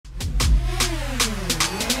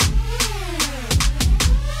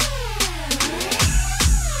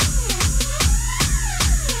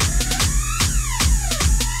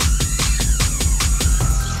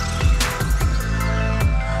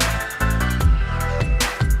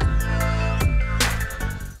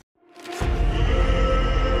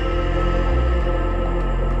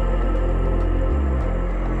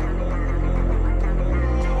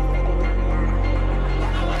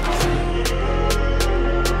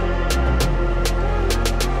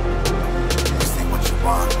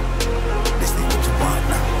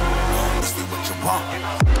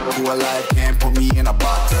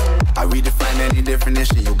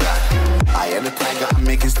definition you got. I am the tiger, I'm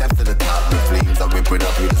making steps to the top. The flames, I whip it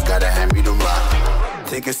up, you just gotta hand me the rock.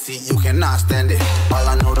 Take a seat, you cannot stand it. All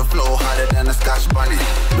I know, the flow harder than a Scotch bunny.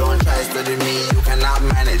 Don't try study me, you cannot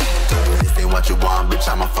manage. This ain't what you want, bitch,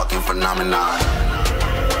 I'm a fucking phenomenon.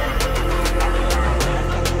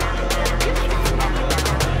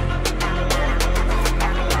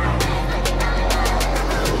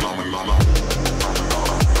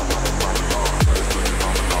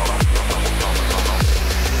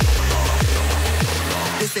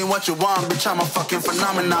 This ain't what you want, bitch, I'm a fucking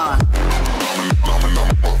phenomenon.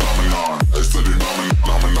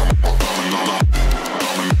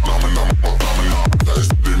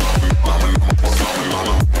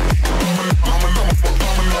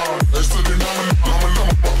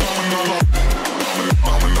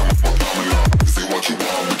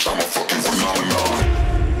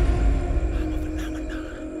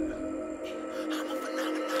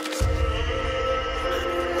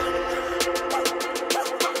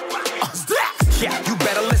 Yeah, you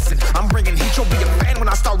better listen. I'm bringing heat, you'll be a fan when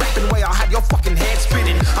I start rapping. Way I'll have your fucking head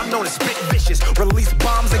spinning. I'm known as spit vicious, release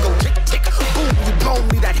bombs and go tick tick boom. You blow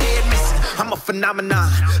me that head missing. I'm a phenomenon,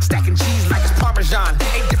 stacking cheese like it's Parmesan.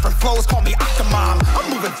 8 different flows, call me Octomom. I'm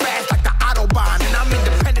moving fast like the Autobahn, and I'm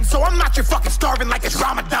independent, so I'm not your fucking starving like it's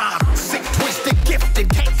Ramadan. Sick, twisted, gifted,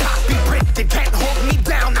 can't copy, printed, can't hold me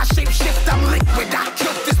down. I shape shift, I'm liquid. I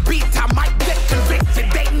killed this beat, I might get convicted.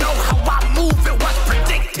 They know how I move, it was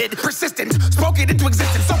predicted. Persistent, spoke it into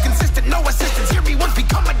existence, so consistent, no assistance. Hear me once,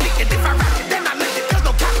 become addicted. If I rap it, then I live it. There's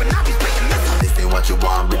no cap when I be speaking this. This ain't what you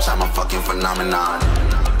want, bitch, I'm a fucking phenomenon.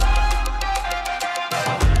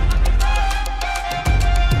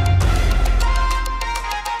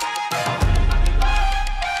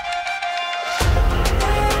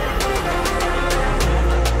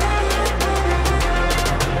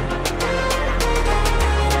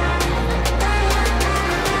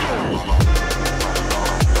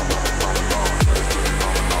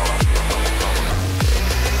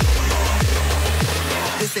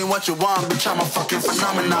 This ain't what you want, bitch, I'm a fucking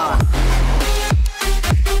phenomenon.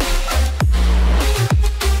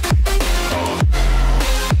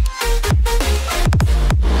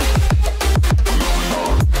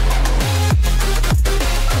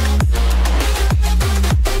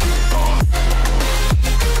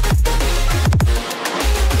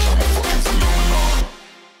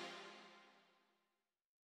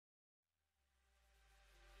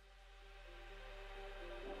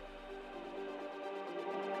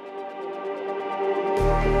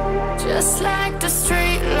 Just like the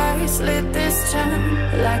street lights lit this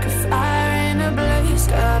town, like a fire in a blaze,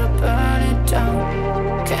 gotta burn it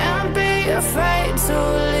down. Can't be afraid to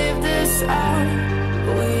leave this out.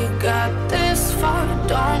 We got this far,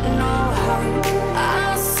 don't know how.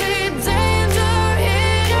 I see danger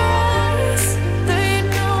in your eyes. They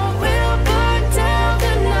know we'll burn down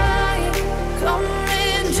the night.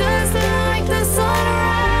 Coming just like the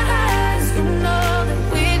sunrise. You know that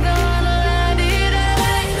we gonna let it out.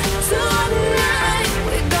 Tonight,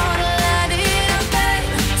 we're gonna let it out.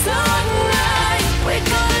 Tonight, we're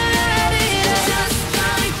gonna let it out. Just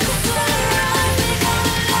like the sunrise, we're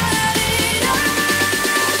gonna let it out.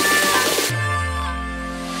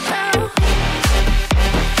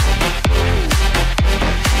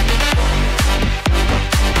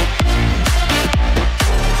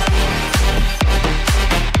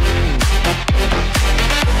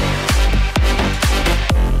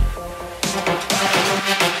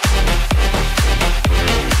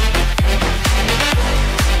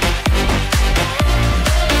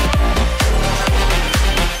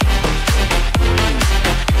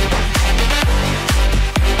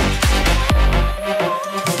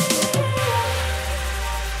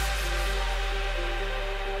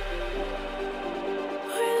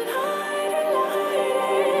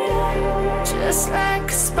 Just like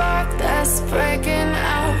a spark that's breaking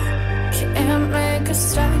out. Can't make a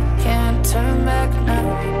stop, can't turn back now.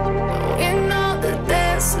 We know that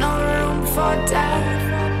there's no room for doubt.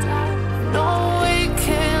 No, we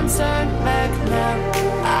can't turn back now.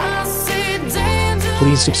 I see danger.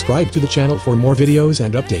 Please subscribe to the channel for more videos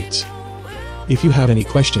and updates. If you have any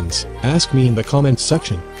questions, ask me in the comments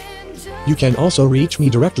section. You can also reach me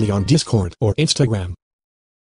directly on Discord or Instagram.